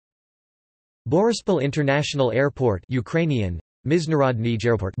Boryspil International Airport Ukrainian, Mizhnarodny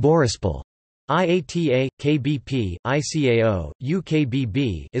Airport Boryspil. IATA, KBP, ICAO,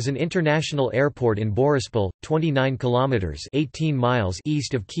 UKBB is an international airport in Boryspil, 29 kilometers (18 miles)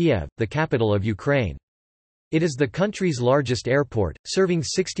 east of Kiev, the capital of Ukraine. It is the country's largest airport, serving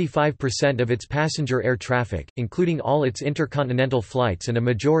 65% of its passenger air traffic, including all its intercontinental flights and a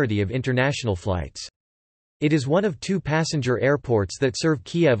majority of international flights. It is one of two passenger airports that serve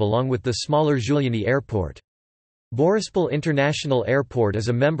Kiev along with the smaller Zhuliany Airport. Boryspil International Airport is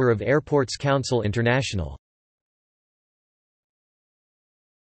a member of Airports Council International.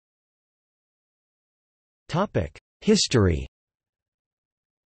 History.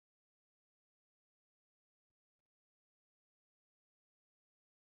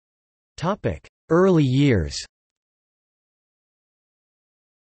 Early years.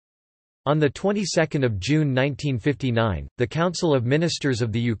 On the 22nd of June 1959, the Council of Ministers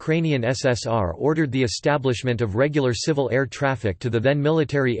of the Ukrainian SSR ordered the establishment of regular civil air traffic to the then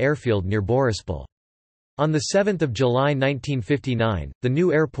military airfield near Boryspil. On the 7th of July 1959, the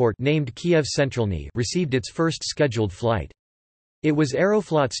new airport named Kiev Centralny received its first scheduled flight. It was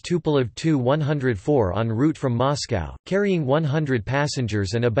Aeroflot's Tupolev Tu-104 en route from Moscow, carrying 100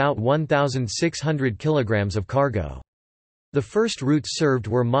 passengers and about 1,600 kilograms of cargo. The first routes served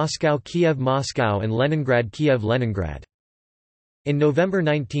were Moscow-Kiev-Moscow and Leningrad-Kiev-Leningrad. In November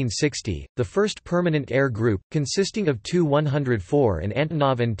 1960, the first permanent air group, consisting of Tu-104 and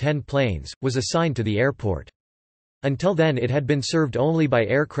Antonov An-10 planes, was assigned to the airport. Until then it had been served only by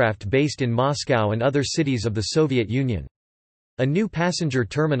aircraft based in Moscow and other cities of the Soviet Union. A new passenger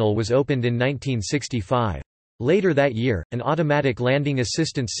terminal was opened in 1965. Later that year, an automatic landing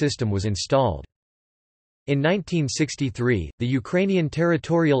assistance system was installed. In 1963, the Ukrainian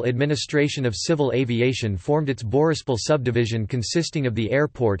Territorial Administration of Civil Aviation formed its Boryspil subdivision consisting of the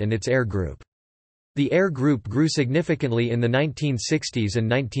airport and its air group. The air group grew significantly in the 1960s and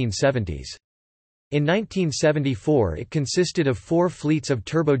 1970s. In 1974 it consisted of 4 fleets of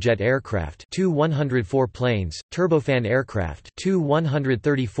turbojet aircraft, Tu-104 planes, turbofan aircraft,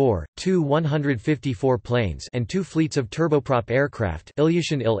 Tu-134, Tu-154 planes, and 2 fleets of turboprop aircraft,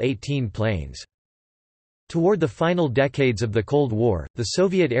 Ilyushin Il-18 planes. Toward the final decades of the Cold War, the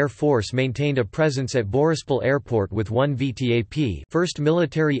Soviet Air Force maintained a presence at Boryspil Airport with 1 VTAP, 1st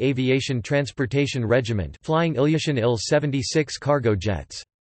Military Aviation Transportation Regiment, flying Ilyushin Il-76 cargo jets.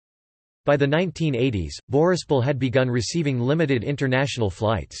 By the 1980s, Boryspil had begun receiving limited international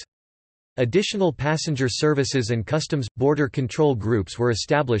flights. Additional passenger services and customs border control groups were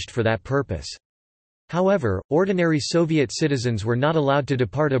established for that purpose. However, ordinary Soviet citizens were not allowed to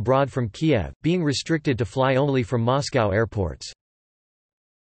depart abroad from Kiev, being restricted to fly only from Moscow airports.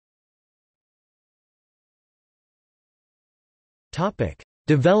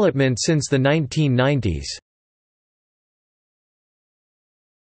 Development since the 1990s.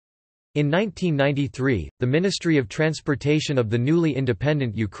 In 1993, the Ministry of Transportation of the newly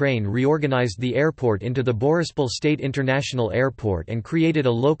independent Ukraine reorganized the airport into the Boryspil State International Airport and created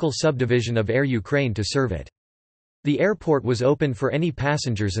a local subdivision of Air Ukraine to serve it. The airport was open for any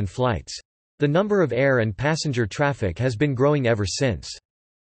passengers and flights. The number of air and passenger traffic has been growing ever since.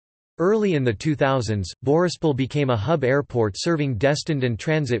 Early in the 2000s, Boryspil became a hub airport serving destined and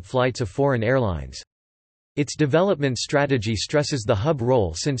transit flights of foreign airlines. Its development strategy stresses the hub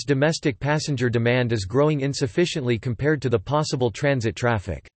role since domestic passenger demand is growing insufficiently compared to the possible transit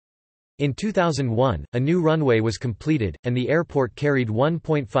traffic. In 2001, a new runway was completed, and the airport carried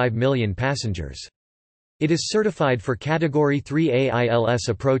 1.5 million passengers. It is certified for Category 3 AILS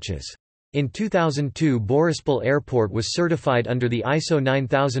approaches. In 2002, Boryspil Airport was certified under the ISO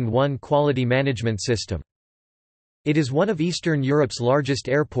 9001 Quality Management System. It is one of Eastern Europe's largest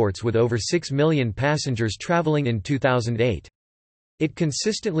airports with over 6 million passengers traveling in 2008. It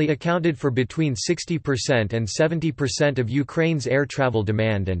consistently accounted for between 60% and 70% of Ukraine's air travel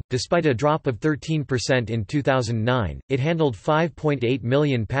demand and, despite a drop of 13% in 2009, it handled 5.8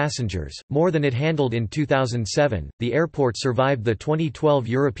 million passengers, more than it handled in 2007. The airport survived the 2012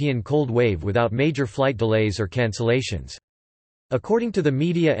 European cold wave without major flight delays or cancellations. According to the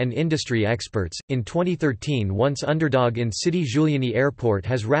media and industry experts, in 2013 once underdog in city Zhuliany Airport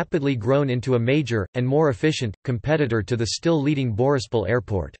has rapidly grown into a major, and more efficient, competitor to the still leading Boryspil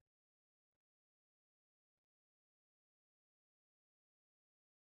Airport.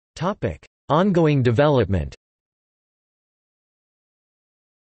 Ongoing development.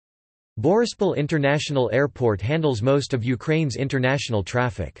 Boryspil International Airport handles most of Ukraine's international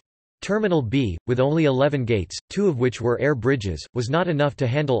traffic. Terminal B, with only 11 gates, 2 of which were air bridges, was not enough to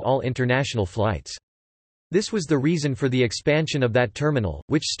handle all international flights. This was the reason for the expansion of that terminal,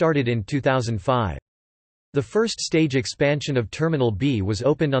 which started in 2005. The first stage expansion of Terminal B was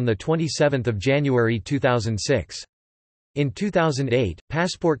opened on 27 January 2006. In 2008,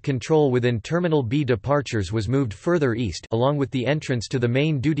 passport control within Terminal B departures was moved further east along with the entrance to the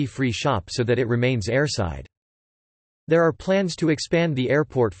main duty-free shop so that it remains airside. There are plans to expand the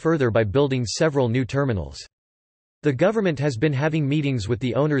airport further by building several new terminals. The government has been having meetings with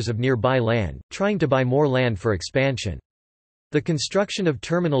the owners of nearby land, trying to buy more land for expansion. The construction of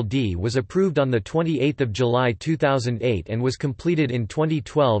Terminal D was approved on 28 July 2008 and was completed in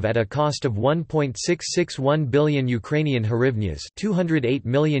 2012 at a cost of 1.661 billion Ukrainian hryvnias, $208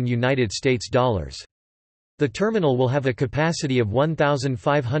 million United States dollars. The terminal will have a capacity of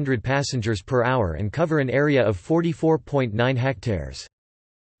 1,500 passengers per hour and cover an area of 44.9 hectares.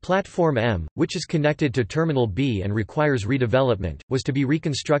 Platform M, which is connected to Terminal B and requires redevelopment, was to be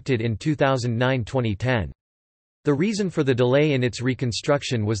reconstructed in 2009-2010. The reason for the delay in its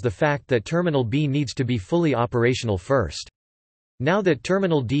reconstruction was the fact that Terminal B needs to be fully operational first. Now that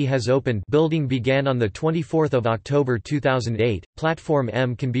Terminal D has opened, building began on 24 October 2008, Platform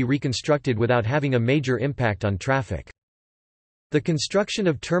M can be reconstructed without having a major impact on traffic. The construction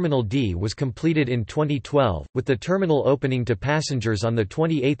of Terminal D was completed in 2012, with the terminal opening to passengers on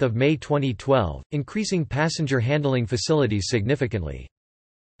 28 May 2012, increasing passenger handling facilities significantly.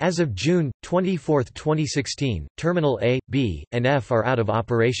 As of June 24, 2016, Terminal A, B, and F are out of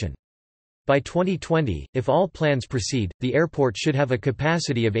operation. By 2020, if all plans proceed, the airport should have a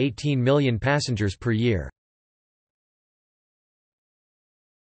capacity of 18 million passengers per year.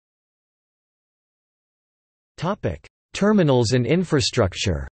 Terminals and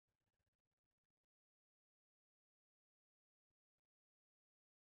infrastructure.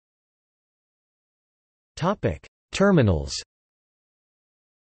 Terminals.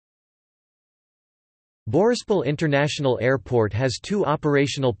 Boryspil International Airport has two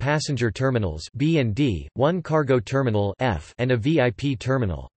operational passenger terminals B and D, one cargo terminal F, and a VIP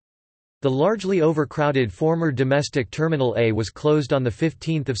terminal. The largely overcrowded former domestic Terminal A was closed on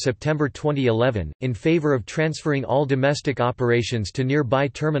 15 September 2011, in favor of transferring all domestic operations to nearby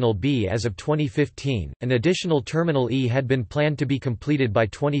Terminal B as of 2015. An additional Terminal E had been planned to be completed by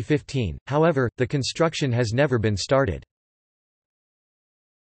 2015, however, the construction has never been started.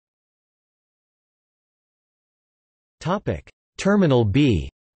 Terminal B.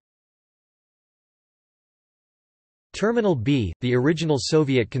 Terminal B, the original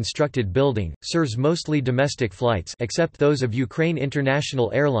Soviet-constructed building, serves mostly domestic flights except those of Ukraine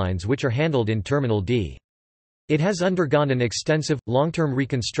International Airlines which are handled in Terminal D. It has undergone an extensive, long-term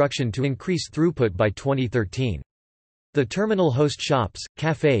reconstruction to increase throughput by 2013. The terminal hosts shops,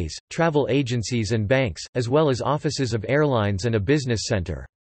 cafes, travel agencies and banks, as well as offices of airlines and a business center.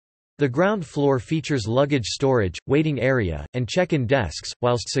 The ground floor features luggage storage, waiting area, and check-in desks,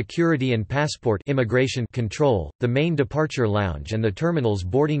 whilst security and passport immigration control, the main departure lounge and the terminal's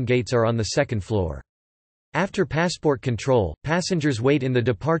boarding gates are on the second floor. After passport control, passengers wait in the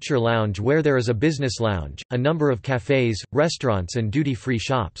departure lounge where there is a business lounge, a number of cafes, restaurants and duty-free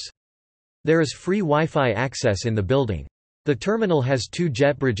shops. There is free Wi-Fi access in the building. The terminal has 2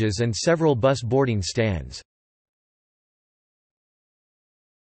 jet bridges and several bus boarding stands.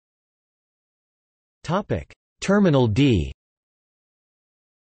 Terminal D.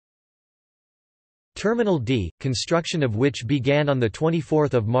 Terminal D, construction of which began on 24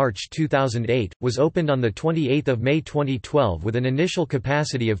 March 2008, was opened on 28 May 2012 with an initial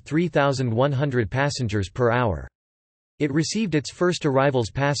capacity of 3,100 passengers per hour. It received its first arrivals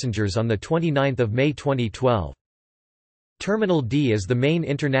passengers on 29 May 2012. Terminal D is the main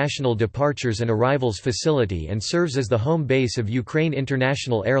international departures and arrivals facility and serves as the home base of Ukraine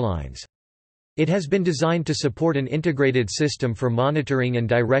International Airlines. It has been designed to support an integrated system for monitoring and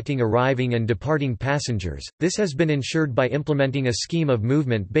directing arriving and departing passengers. This has been ensured by implementing a scheme of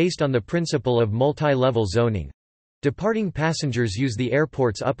movement based on the principle of multi-level zoning. Departing passengers use the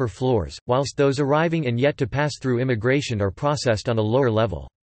airport's upper floors, whilst those arriving and yet to pass through immigration are processed on a lower level.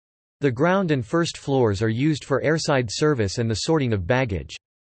 The ground and first floors are used for airside service and the sorting of baggage.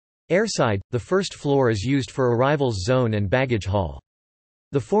 Airside, the first floor is used for arrivals zone and baggage hall.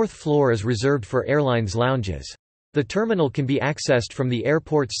 The fourth floor is reserved for airlines' lounges. The terminal can be accessed from the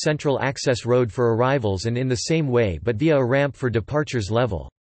airport's central access road for arrivals and in the same way but via a ramp for departures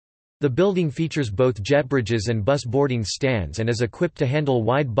level. The building features both jet bridges and bus boarding stands and is equipped to handle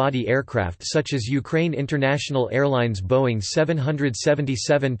wide-body aircraft such as Ukraine International Airlines Boeing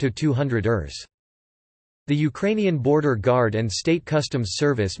 777-200 ERS. The Ukrainian Border Guard and State Customs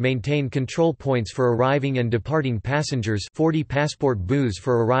Service maintain control points for arriving and departing passengers, 40 passport booths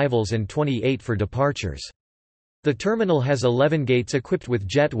for arrivals and 28 for departures. The terminal has 11 gates equipped with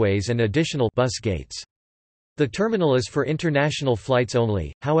jetways and additional bus gates. The terminal is for international flights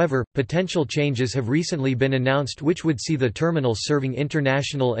only, however, potential changes have recently been announced which would see the terminal serving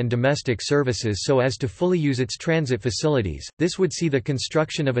international and domestic services so as to fully use its transit facilities. This would see the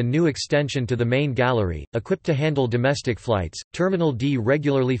construction of a new extension to the main gallery, equipped to handle domestic flights. Terminal D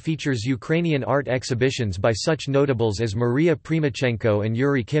regularly features Ukrainian art exhibitions by such notables as Maria Primachenko and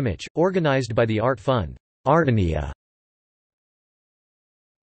Yuri Kimmich, organized by the art fund, Artenia.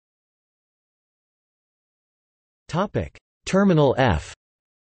 Terminal F.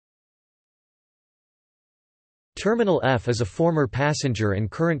 Terminal F is a former passenger and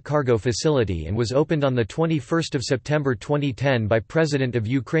current cargo facility and was opened on 21 September 2010 by President of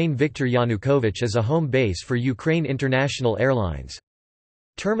Ukraine Viktor Yanukovych as a home base for Ukraine International Airlines.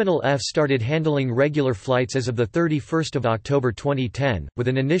 Terminal F started handling regular flights as of 31 October 2010, with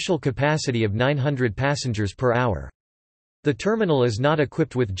an initial capacity of 900 passengers per hour. The terminal is not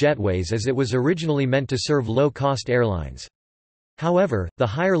equipped with jetways as it was originally meant to serve low-cost airlines. However, the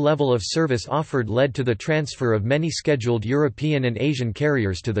higher level of service offered led to the transfer of many scheduled European and Asian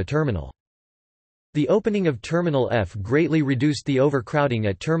carriers to the terminal. The opening of Terminal F greatly reduced the overcrowding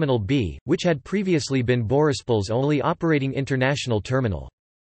at Terminal B, which had previously been Boryspil's only operating international terminal.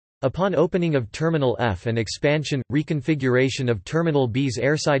 Upon opening of Terminal F and reconfiguration of Terminal B's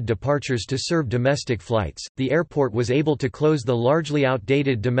airside departures to serve domestic flights, the airport was able to close the largely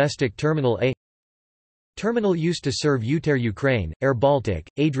outdated domestic Terminal A. Terminal used to serve Uter Ukraine, Air Baltic,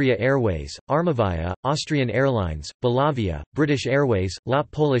 Adria Airways, Armavia, Austrian Airlines, Belavia, British Airways,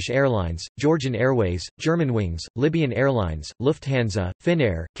 LOT Polish Airlines, Georgian Airways, Germanwings, Libyan Airlines, Lufthansa,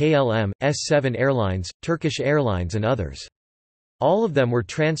 Finnair, KLM, S7 Airlines, Turkish Airlines and others. All of them were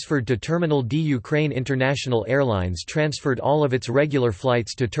transferred to Terminal D. Ukraine International Airlines transferred all of its regular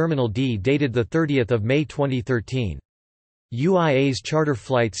flights to Terminal D dated 30 May 2013. UIA's charter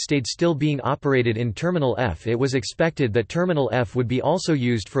flights stayed still being operated in Terminal F. It was expected that Terminal F would be also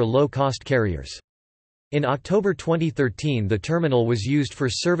used for low-cost carriers. In October 2013 the terminal was used for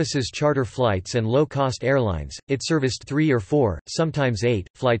services charter flights and low-cost airlines. It serviced 3 or 4, sometimes 8,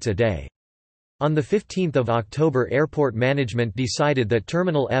 flights a day. On 15 October airport management decided that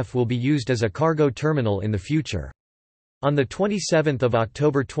Terminal F will be used as a cargo terminal in the future. On 27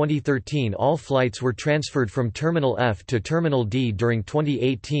 October 2013 all flights were transferred from Terminal F to Terminal D. During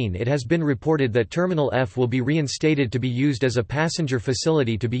 2018 it has been reported that Terminal F will be reinstated to be used as a passenger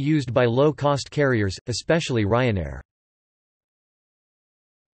facility to be used by low-cost carriers, especially Ryanair.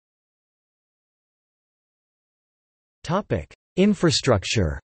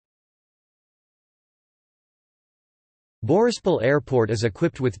 Infrastructure. Boryspil Airport is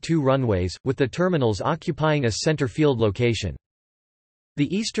equipped with 2 runways, with the terminals occupying a center field location.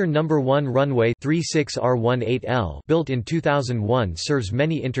 The eastern No. 1 runway 36R18L built in 2001 serves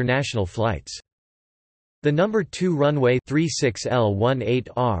many international flights. The No. 2 runway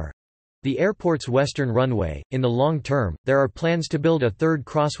 36L18R, the airport's western runway. In the long term, there are plans to build a third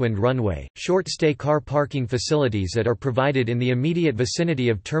crosswind runway. Short-stay car parking facilities that are provided in the immediate vicinity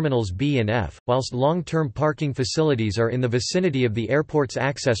of Terminals B and F, whilst long-term parking facilities are in the vicinity of the airport's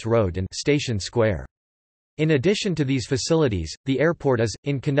access road and Station Square. In addition to these facilities, the airport is,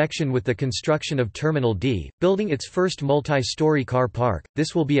 in connection with the construction of Terminal D, building its first multi-story car park.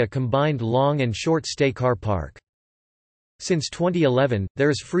 This will be a combined long and short-stay car park. Since 2011, there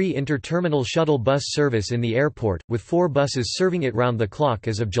is free inter-terminal shuttle bus service in the airport, with 4 buses serving it round the clock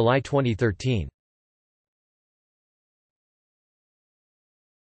as of July 2013.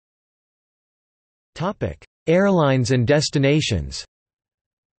 Airlines and destinations.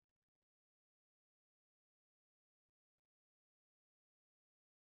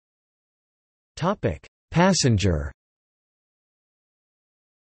 Passenger.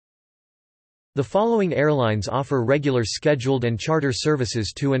 The following airlines offer regular scheduled and charter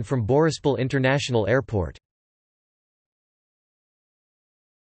services to and from Boryspil International Airport.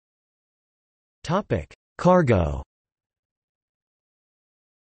 Cargo.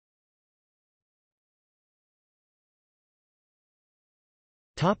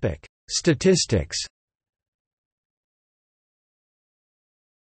 Statistics.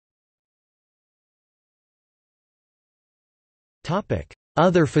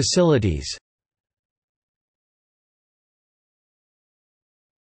 Other facilities.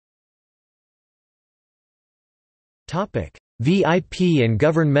 VIP and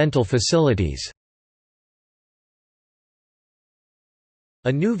governmental facilities.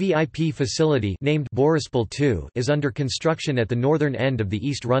 A new VIP facility named Boryspil 2 is under construction at the northern end of the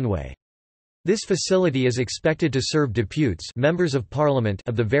east runway. This facility is expected to serve deputes, members of parliament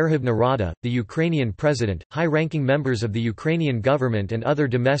of the Verkhovna Rada, the Ukrainian president, high-ranking members of the Ukrainian government and other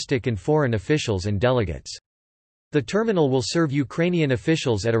domestic and foreign officials and delegates. The terminal will serve Ukrainian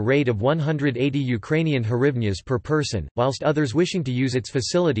officials at a rate of 180 Ukrainian hryvnias per person, whilst others wishing to use its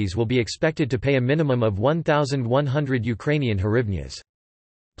facilities will be expected to pay a minimum of 1,100 Ukrainian hryvnias.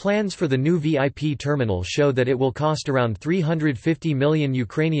 Plans for the new VIP terminal show that it will cost around 350 million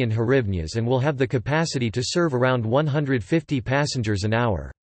Ukrainian hryvnias and will have the capacity to serve around 150 passengers an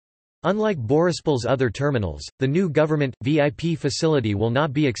hour. Unlike Boryspil's other terminals, the new government VIP facility will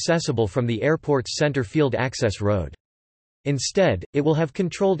not be accessible from the airport's center field access road. Instead, it will have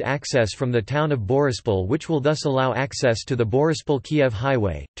controlled access from the town of Boryspil, which will thus allow access to the Boryspil-Kiev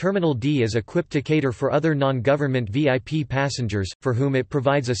highway. Terminal D is equipped to cater for other non-government VIP passengers, for whom it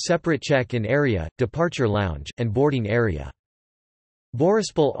provides a separate check-in area, departure lounge, and boarding area.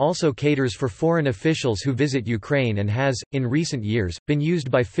 Boryspil also caters for foreign officials who visit Ukraine and has, in recent years, been used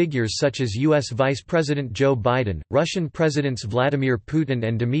by figures such as U.S. Vice President Joe Biden, Russian Presidents Vladimir Putin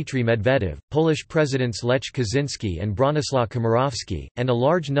and Dmitry Medvedev, Polish Presidents Lech Kaczynski and Bronislaw Komorowski, and a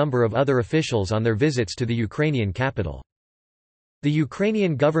large number of other officials on their visits to the Ukrainian capital. The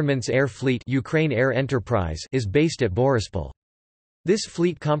Ukrainian government's air fleet, Ukraine Air Enterprise, is based at Boryspil. This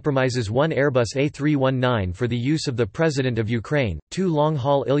fleet comprises one Airbus A319 for the use of the President of Ukraine, two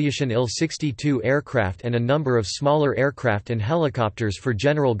long-haul Ilyushin Il-62 aircraft and a number of smaller aircraft and helicopters for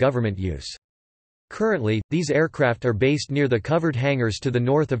general government use. Currently, these aircraft are based near the covered hangars to the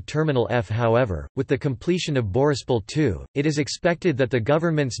north of Terminal F. However, with the completion of Boryspil 2, it is expected that the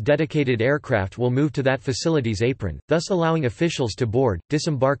government's dedicated aircraft will move to that facility's apron, thus allowing officials to board,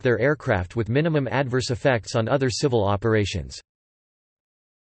 disembark their aircraft with minimum adverse effects on other civil operations.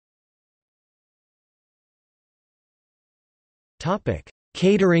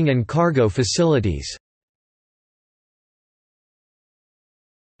 Catering and cargo facilities.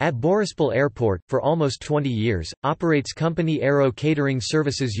 At Boryspil Airport, for almost 20 years, operates company Aero Catering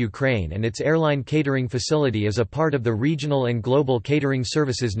Services Ukraine, and its airline catering facility is a part of the Regional and Global Catering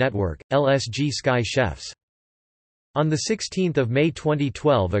Services Network, LSG Sky Chefs. On 16 May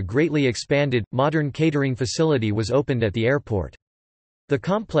 2012 a greatly expanded, modern catering facility was opened at the airport. The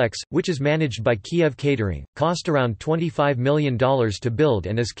complex, which is managed by Kiev Catering, cost around $25 million to build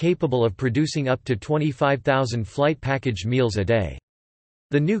and is capable of producing up to 25,000 flight packaged meals a day.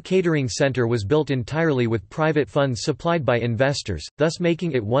 The new catering center was built entirely with private funds supplied by investors, thus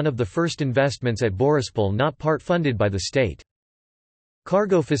making it one of the first investments at Boryspil not part-funded by the state.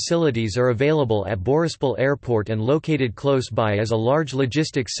 Cargo facilities are available at Boryspil Airport and located close by is a large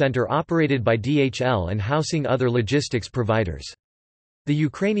logistics center operated by DHL and housing other logistics providers. The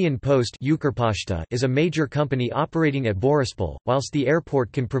Ukrainian Post is a major company operating at Boryspil, whilst the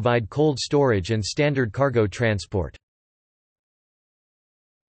airport can provide cold storage and standard cargo transport.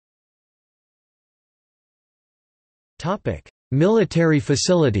 Military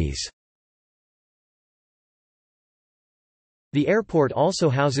facilities. The airport also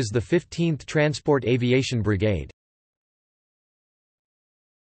houses the 15th Transport Aviation Brigade.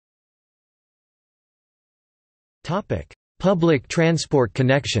 Public transport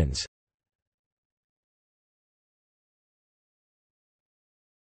connections.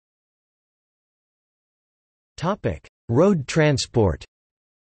 Road transport.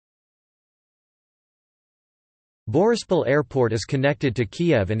 Boryspil Airport is connected to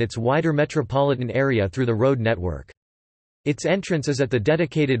Kiev and its wider metropolitan area through the road network. Its entrance is at the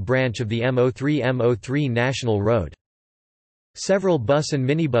dedicated branch of the M03 National Road. Several bus and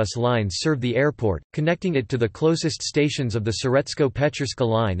minibus lines serve the airport, connecting it to the closest stations of the Soretsko-Petrovska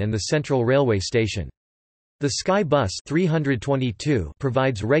line and the Central Railway Station. The Sky Bus 322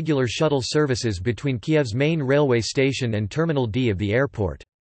 provides regular shuttle services between Kiev's main railway station and Terminal D of the airport.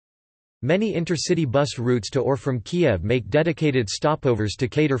 Many intercity bus routes to or from Kiev make dedicated stopovers to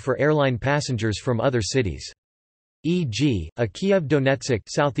cater for airline passengers from other cities. E.g., a Kiev-Donetsk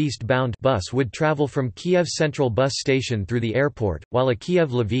southeast-bound bus would travel from Kiev Central Bus Station through the airport, while a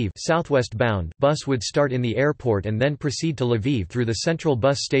Kiev-Lviv southwest-bound bus would start in the airport and then proceed to Lviv through the Central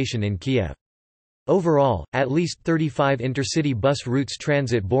Bus Station in Kiev. Overall, at least 35 intercity bus routes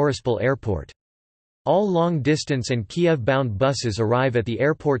transit Boryspil Airport. All long-distance and Kiev-bound buses arrive at the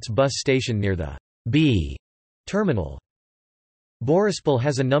airport's bus station near the B terminal. Boryspil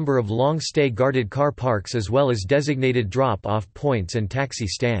has a number of long-stay guarded car parks as well as designated drop-off points and taxi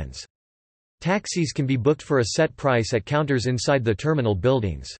stands. Taxis can be booked for a set price at counters inside the terminal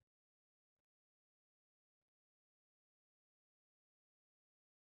buildings.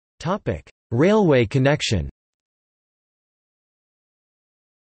 Railway connection.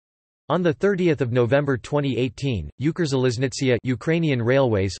 On 30 November 2018, Ukrzaliznytsia Ukrainian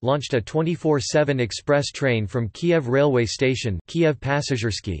Railways launched a 24/7 express train from Kiev Railway Station Kiev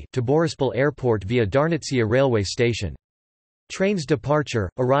Passazhirsky to Boryspil Airport via Darnitsia Railway Station. Trains departure,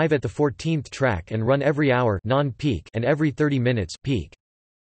 arrive at the 14th track and run every hour non-peak and every 30 minutes peak.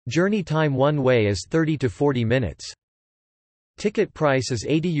 Journey time one way is 30 to 40 minutes. Ticket price is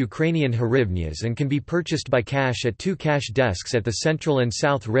 80 Ukrainian hryvnias and can be purchased by cash at 2 cash desks at the Central and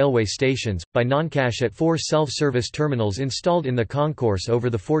South Railway stations, by non-cash at 4 self-service terminals installed in the concourse over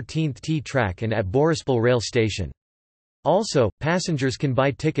the 14th T track and at Boryspil rail station. Also, passengers can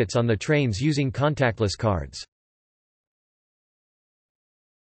buy tickets on the trains using contactless cards.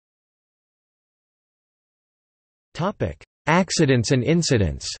 Accidents and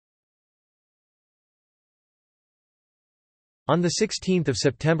incidents. On 16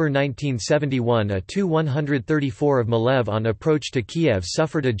 September 1971 a Tu-134 of Malev on approach to Kiev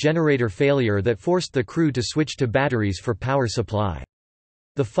suffered a generator failure that forced the crew to switch to batteries for power supply.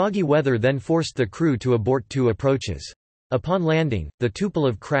 The foggy weather then forced the crew to abort 2 approaches. Upon landing, the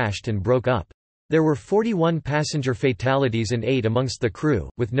Tupolev crashed and broke up. There were 41 passenger fatalities and 8 amongst the crew,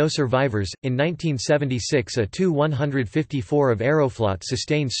 with no survivors. In 1976 a Tu-154 of Aeroflot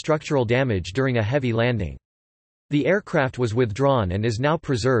sustained structural damage during a heavy landing. The aircraft was withdrawn and is now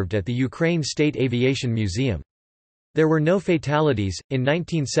preserved at the Ukraine State Aviation Museum. There were no fatalities. In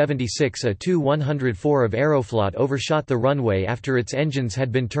 1976 a Tu-104 of Aeroflot overshot the runway after its engines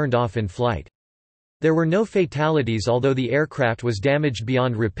had been turned off in flight. There were no fatalities although the aircraft was damaged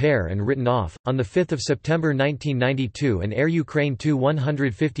beyond repair and written off. On 5 September 1992 an Air Ukraine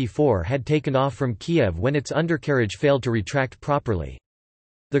Tu-154 had taken off from Kiev when its undercarriage failed to retract properly.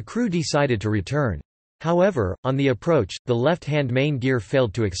 The crew decided to return. However, on the approach, the left-hand main gear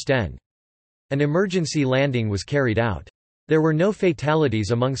failed to extend. An emergency landing was carried out. There were no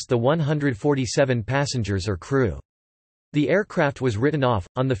fatalities amongst the 147 passengers or crew. The aircraft was written off.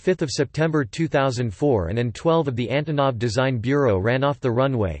 On 5 September 2004 an An-12 of the Antonov Design Bureau ran off the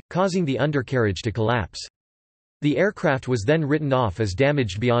runway, causing the undercarriage to collapse. The aircraft was then written off as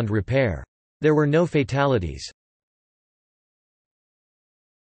damaged beyond repair. There were no fatalities.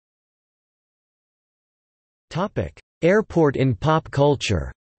 Airport in pop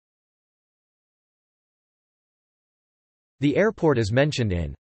culture. The airport is mentioned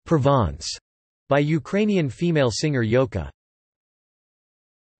in Provence by Ukrainian female singer Yoka.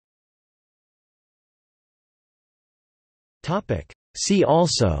 See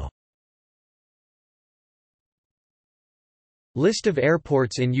also: List of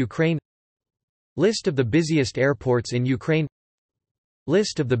airports in Ukraine, List of the busiest airports in Ukraine,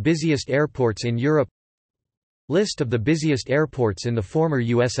 List of the busiest airports in Europe, List of the busiest airports in the former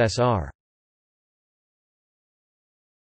USSR.